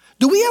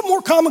 Do we have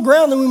more common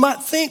ground than we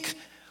might think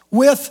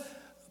with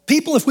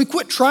people if we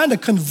quit trying to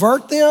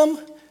convert them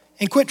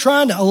and quit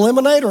trying to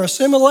eliminate or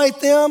assimilate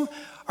them,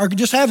 or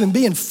just have them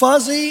being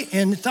fuzzy?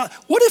 And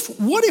what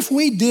if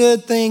we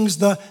did things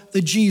the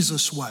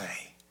Jesus way?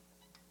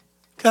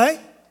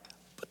 Okay?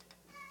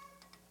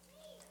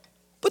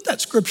 Put that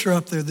scripture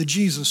up there, the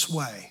Jesus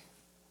way.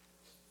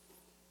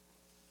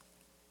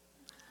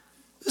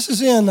 This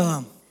is in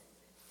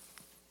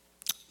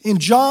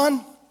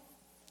John.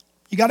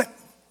 You got it?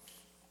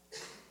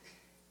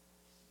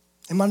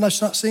 Am I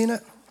just not seeing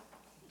it?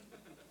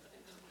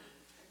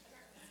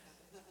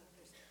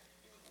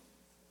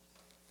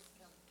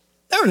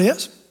 There it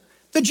is.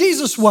 The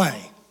Jesus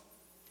way.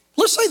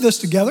 Let's say this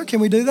together. Can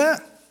we do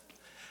that?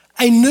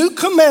 A new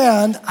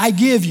command I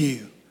give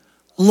you.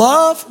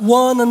 Love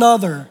one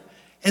another.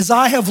 As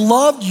I have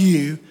loved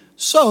you,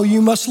 so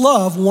you must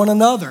love one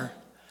another.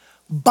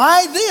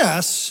 By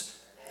this,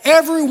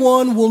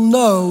 everyone will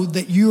know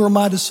that you are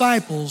my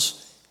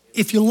disciples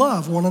if you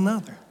love one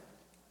another.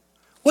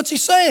 What's he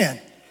saying?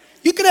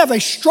 You can have a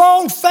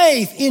strong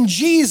faith in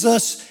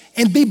Jesus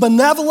and be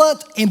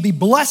benevolent and be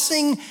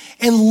blessing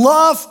and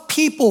love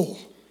people.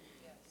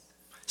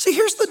 See,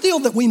 here's the deal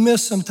that we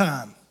miss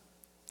sometimes.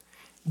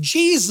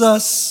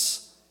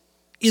 Jesus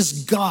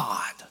is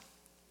God.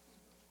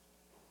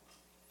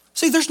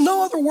 See, there's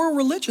no other world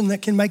religion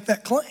that can make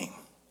that claim.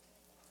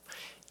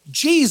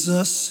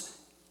 Jesus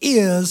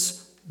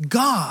is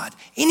God,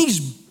 and he's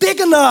big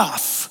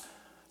enough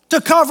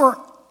to cover.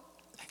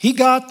 He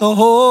got the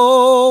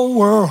whole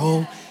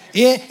world.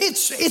 It's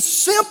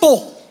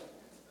simple.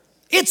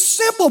 It's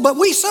simple, but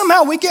we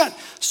get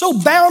so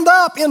bound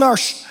up in our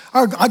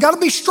I got to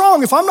be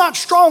strong. If I'm not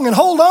strong and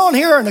hold on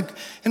here and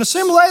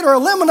assimilate or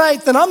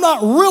eliminate, then I'm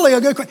not really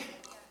a good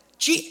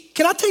Christian.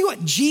 Can I tell you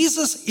what?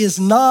 Jesus is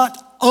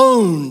not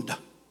owned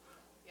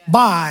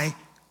by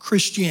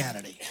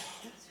Christianity.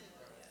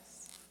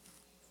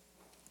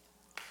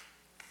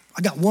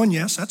 I got one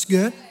yes, that's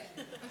good.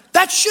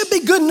 That should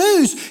be good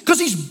news because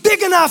he's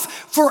big enough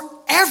for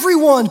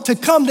everyone to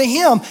come to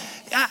him.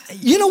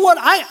 You know what?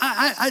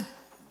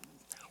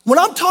 When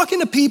I'm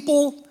talking to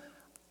people,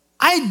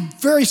 I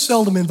very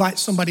seldom invite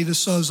somebody to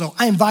Sozo.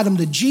 I invite them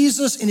to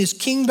Jesus and his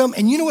kingdom.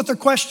 And you know what their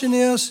question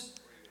is?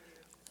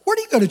 Where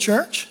do you go to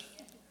church?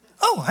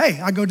 Oh, hey,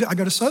 I go to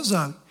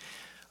Sozo.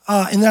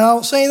 And then I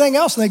don't say anything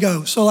else. And they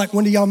go, so like,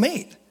 when do y'all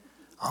meet?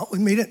 Oh, we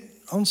meet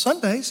on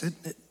Sundays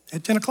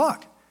at 10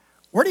 o'clock.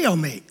 Where do y'all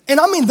meet? And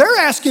I mean, they're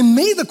asking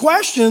me the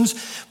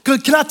questions.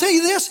 Can I tell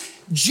you this?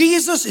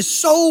 Jesus is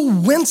so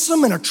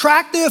winsome and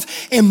attractive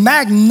and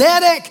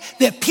magnetic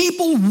that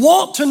people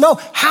want to know,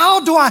 how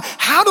do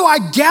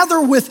I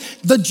gather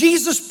with the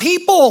Jesus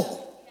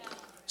people?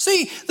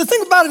 See, the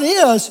thing about it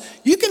is,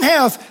 you can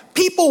have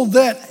people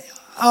that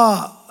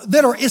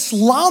are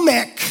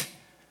Islamic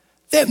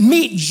that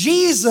meet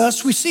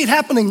Jesus. We see it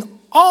happening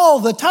all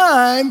the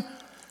time,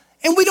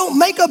 and we don't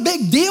make a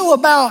big deal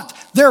about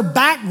their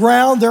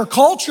background, their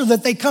culture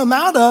that they come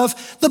out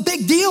of. The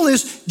big deal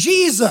is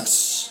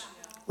Jesus,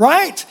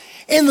 right?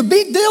 And the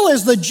big deal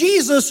is the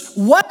Jesus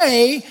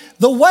way,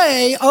 the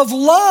way of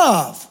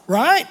love,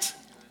 right?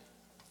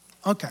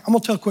 Okay, I'm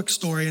gonna tell a quick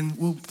story and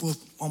we'll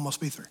almost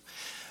be through.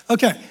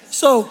 Okay,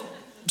 so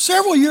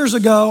several years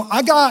ago,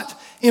 I got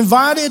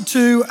invited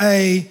to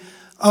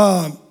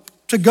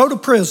go to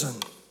prison.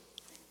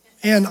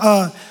 And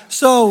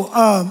so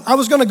I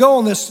was gonna go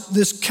on this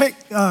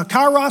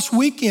Kairos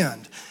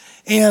weekend.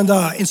 And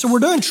so we're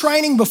doing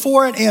training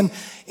before it. And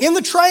in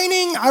the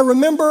training, I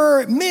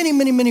remember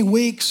many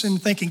weeks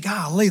and thinking,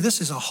 golly, this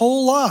is a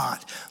whole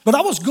lot. But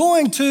I was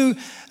going to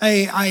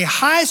a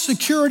high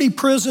security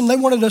prison. They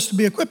wanted us to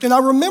be equipped. And I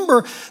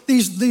remember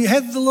they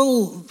had the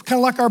little, kind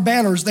of like our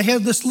banners, they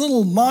had this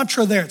little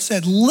mantra there. It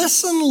said,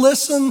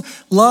 listen,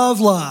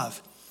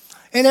 love.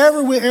 And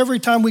every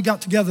time we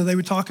got together, they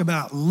would talk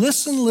about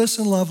listen,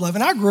 love.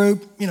 And our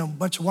group, a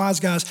bunch of wise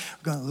guys,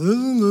 were going,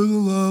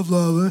 listen,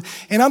 love.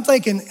 And I'm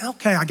thinking,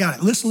 okay, I got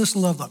it.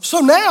 Listen, love. So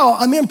now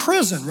I'm in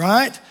prison,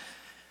 right?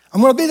 I'm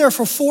going to be there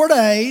for 4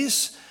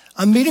 days.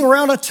 I'm meeting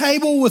around a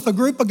table with a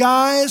group of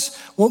guys.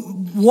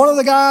 One of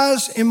the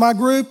guys in my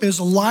group is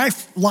a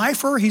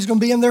lifer. He's going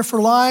to be in there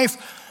for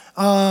life.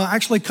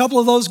 Actually, a couple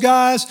of those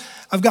guys.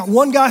 I've got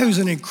one guy who's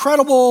an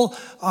incredible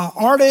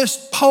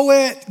artist,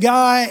 poet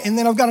guy, and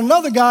then I've got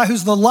another guy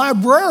who's the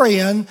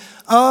librarian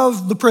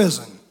of the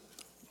prison,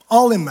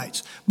 all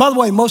inmates. By the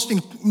way,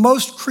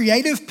 most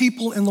creative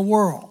people in the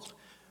world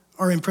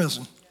are in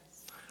prison.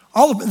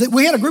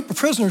 We had a group of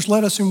prisoners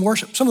led us in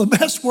worship, some of the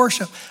best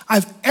worship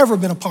I've ever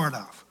been a part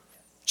of.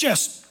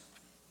 Just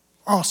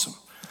awesome.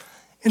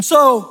 And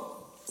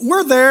so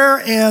we're there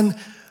and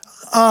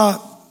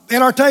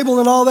at our table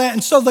and all that.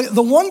 And so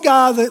the one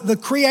guy, the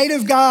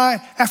creative guy,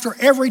 after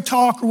every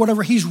talk or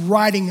whatever, he's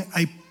writing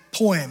a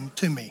poem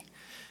to me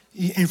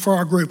and for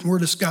our group. And we're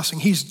discussing,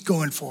 he's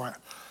going for it.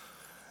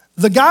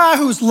 The guy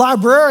who's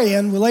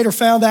librarian, we later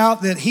found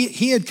out that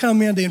he had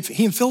come in,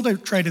 he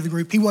infiltrated the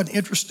group. He wasn't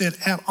interested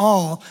at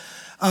all.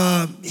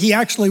 He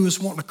actually was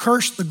wanting to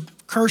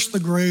curse the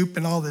group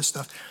and all this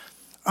stuff.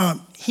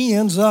 He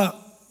ends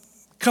up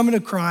coming to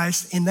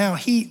Christ, and now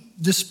he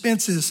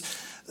dispenses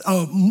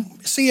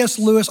C.S.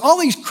 Lewis, all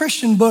these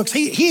Christian books.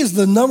 He is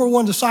the number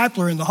one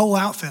discipler in the whole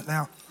outfit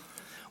now.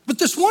 But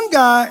this one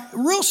guy,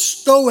 real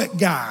stoic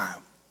guy,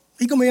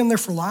 he's going to be in there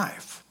for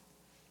life.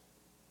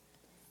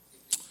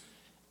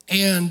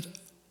 And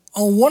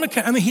on one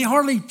occasion, he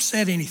hardly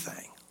said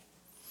anything.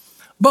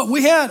 But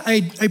we had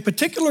a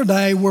particular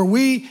day where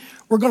we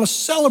were going to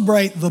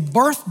celebrate the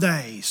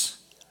birthdays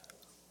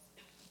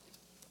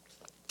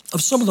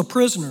of some of the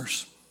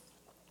prisoners.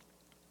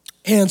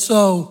 And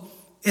so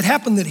it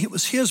happened that it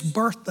was his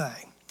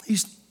birthday.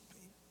 He's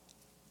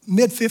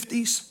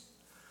mid-50s.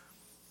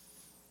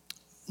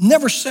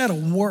 Never said a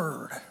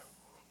word.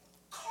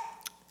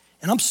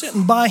 And I'm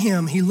sitting by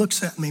him. He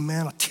looks at me,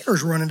 man, a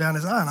tear's running down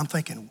his eye. And I'm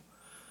thinking,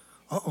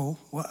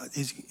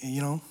 what's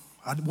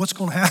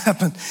going to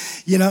happen?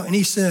 And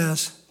he said,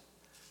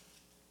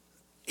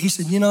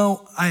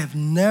 I have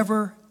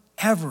never,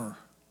 ever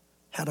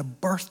had a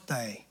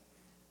birthday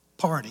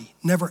party,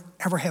 never,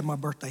 ever had my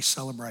birthday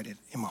celebrated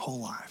in my whole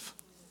life.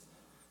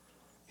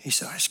 He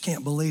said, I just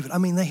can't believe it. I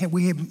mean,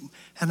 we had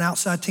an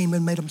outside team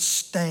and made them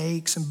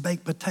steaks and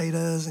baked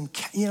potatoes and,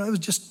 it was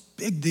just a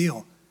big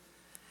deal.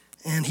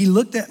 And he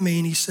looked at me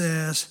and he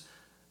says,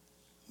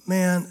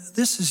 man,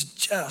 this is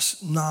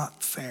just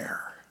not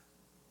fair.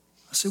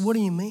 I said, what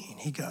do you mean?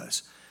 He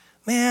goes,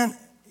 man,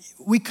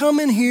 we come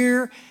in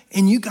here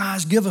and you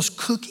guys give us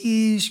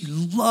cookies, you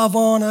love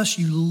on us,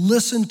 you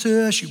listen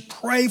to us, you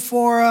pray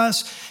for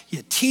us,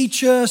 you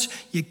teach us,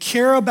 you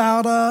care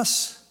about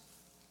us.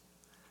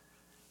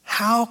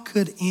 How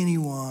could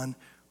anyone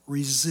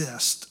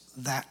resist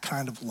that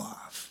kind of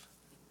love?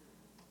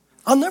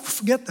 I'll never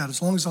forget that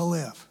as long as I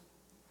live.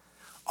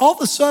 All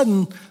of a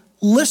sudden,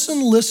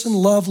 listen,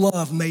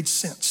 love made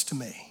sense to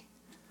me.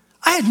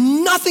 I had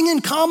nothing in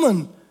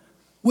common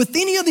with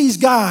any of these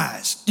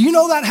guys. Do you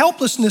know that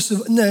helplessness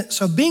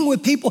of being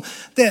with people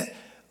that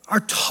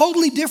are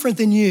totally different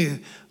than you?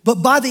 But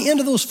by the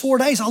end of those 4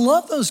 days, I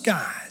love those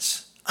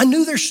guys. I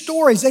knew their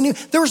stories.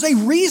 There was a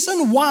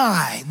reason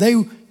why they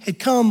had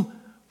come,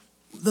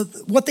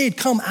 what they had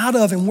come out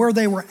of and where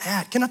they were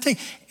at. Can I tell you,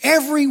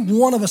 every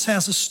one of us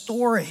has a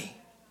story.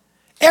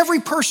 Every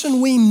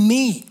person we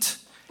meet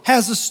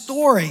has a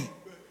story.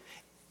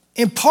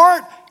 In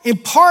part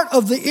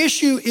of the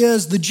issue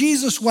is the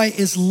Jesus way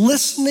is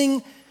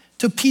listening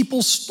to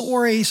people's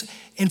stories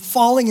and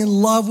falling in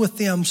love with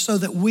them so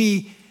that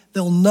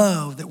they'll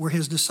know that we're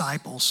his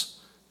disciples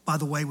by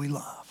the way we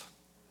love.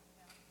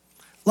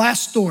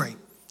 Last story,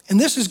 and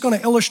this is going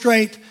to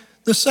illustrate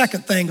the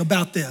second thing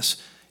about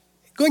this.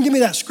 Go and give me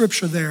that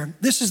scripture there.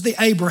 This is the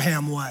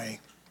Abraham way.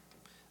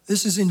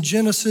 This is in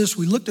Genesis.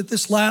 We looked at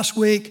this last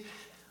week.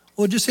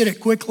 We'll just hit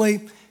it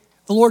quickly.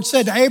 The Lord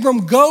said to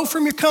Abram, go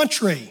from your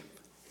country,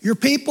 your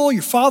people,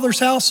 your father's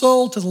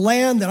household to the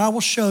land that I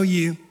will show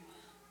you.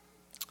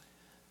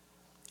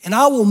 And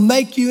I will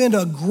make you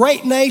into a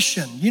great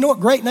nation. You know what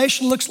great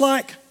nation looks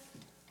like?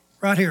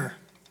 Right here.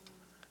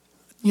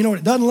 You know what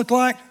it doesn't look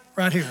like?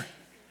 Right here.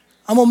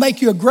 I'm going to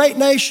make you a great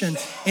nation.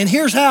 And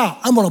here's how.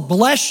 I'm going to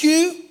bless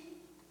you.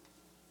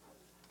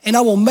 And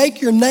I will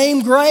make your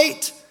name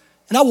great.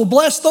 And I will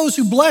bless those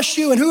who bless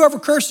you. And whoever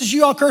curses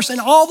you, I'll curse. And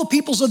all the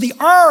peoples of the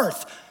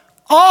earth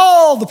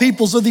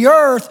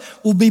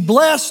will be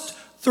blessed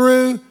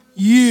through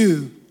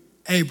you,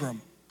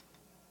 Abram.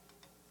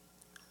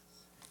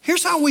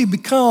 Here's how we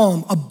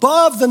become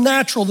above the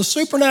natural, the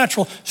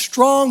supernatural,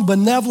 strong,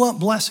 benevolent,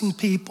 blessing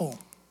people.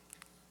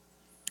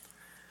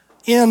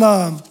 There's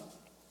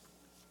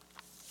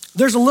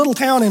a little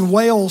town in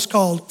Wales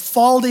called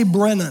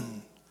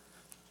Faldybrennen.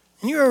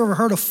 And you ever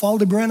heard of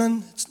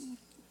Faldybrennen?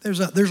 There's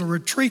a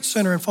retreat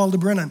center in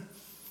Faldybrennen.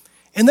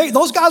 And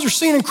those guys are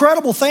seeing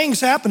incredible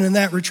things happen in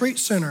that retreat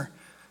center.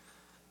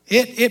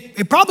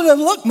 It probably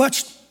doesn't look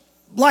much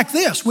like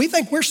this. We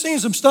think we're seeing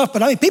some stuff,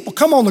 but people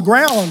come on the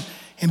ground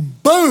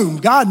and boom,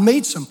 God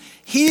meets them.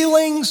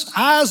 Healings,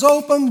 eyes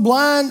open,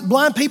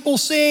 blind people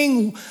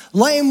seeing,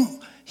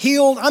 lame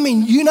healed.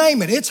 You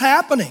name it, it's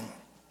happening.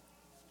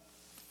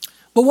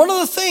 But one of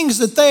the things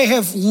that they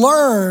have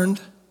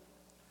learned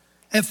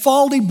at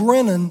Faldy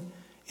Brennan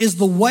is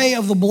the way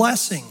of the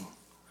blessing,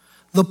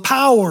 the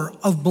power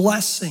of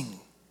blessing.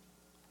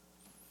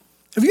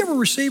 Have you ever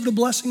received a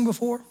blessing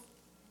before?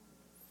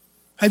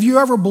 Have you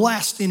ever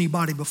blessed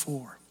anybody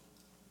before?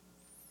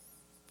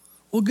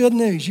 Well, good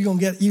news. You're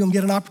gonna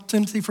get an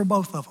opportunity for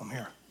both of them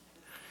here.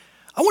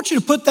 I want you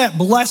to put that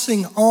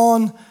blessing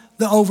on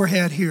the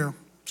overhead here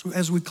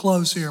as we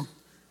close here. And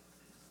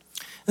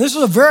this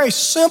is a very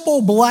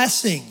simple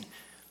blessing.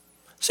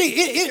 See,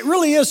 it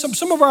really is.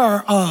 Some of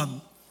our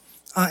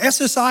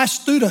SSI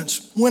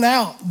students went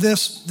out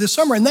this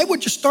summer and they would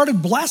just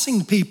started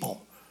blessing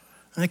people.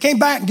 And they came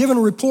back giving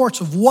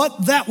reports of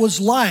what that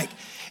was like.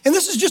 And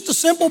this is just a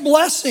simple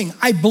blessing.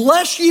 I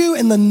bless you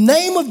in the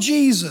name of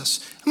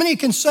Jesus. How many of you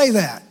can say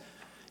that?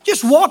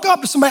 Just walk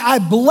up to somebody, I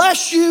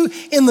bless you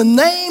in the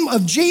name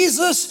of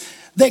Jesus,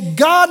 that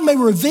God may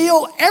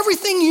reveal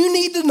everything you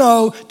need to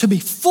know to be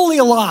fully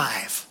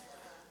alive.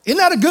 Isn't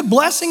that a good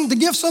blessing to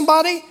give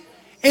somebody?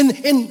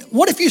 And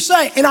what if you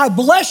say, and I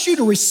bless you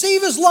to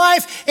receive his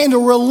life and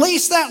to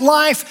release that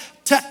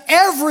life to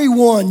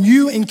everyone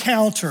you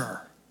encounter?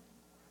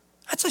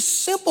 That's a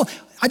simple,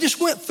 I just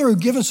went through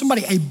giving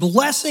somebody a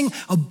blessing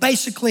of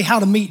basically how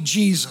to meet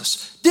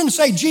Jesus. Didn't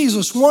say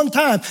Jesus one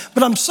time,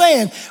 but I'm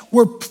saying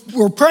we're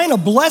praying a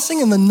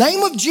blessing in the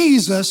name of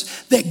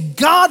Jesus that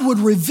God would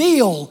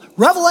reveal,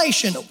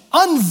 revelation,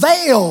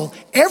 unveil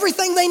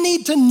everything they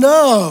need to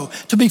know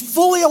to be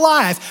fully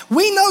alive.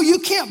 We know you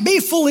can't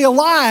be fully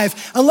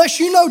alive unless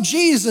you know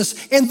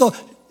Jesus and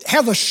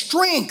have the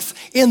strength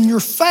in your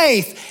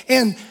faith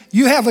and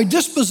you have a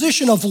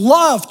disposition of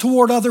love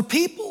toward other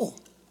people.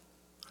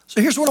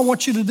 So here's what I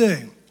want you to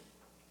do.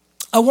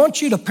 I want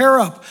you to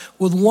pair up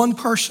with one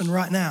person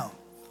right now.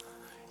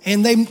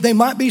 And they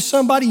might be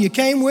somebody you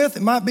came with.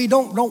 It might be,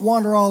 don't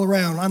wander all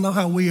around. I know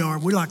how we are.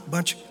 We like a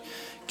bunch of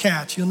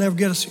cats. You'll never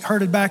get us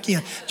herded back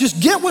in. Just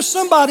get with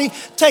somebody,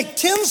 take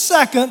 10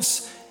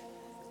 seconds.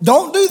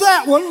 Don't do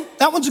that one.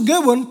 That one's a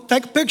good one.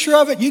 Take a picture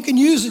of it. You can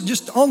use it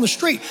just on the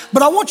street.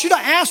 But I want you to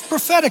ask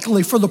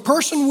prophetically for the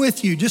person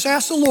with you. Just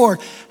ask the Lord,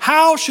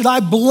 how should I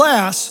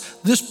bless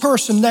this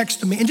person next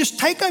to me? And just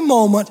take a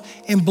moment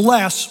and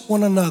bless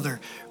one another.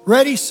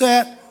 Ready,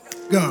 set,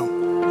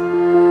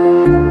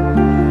 go.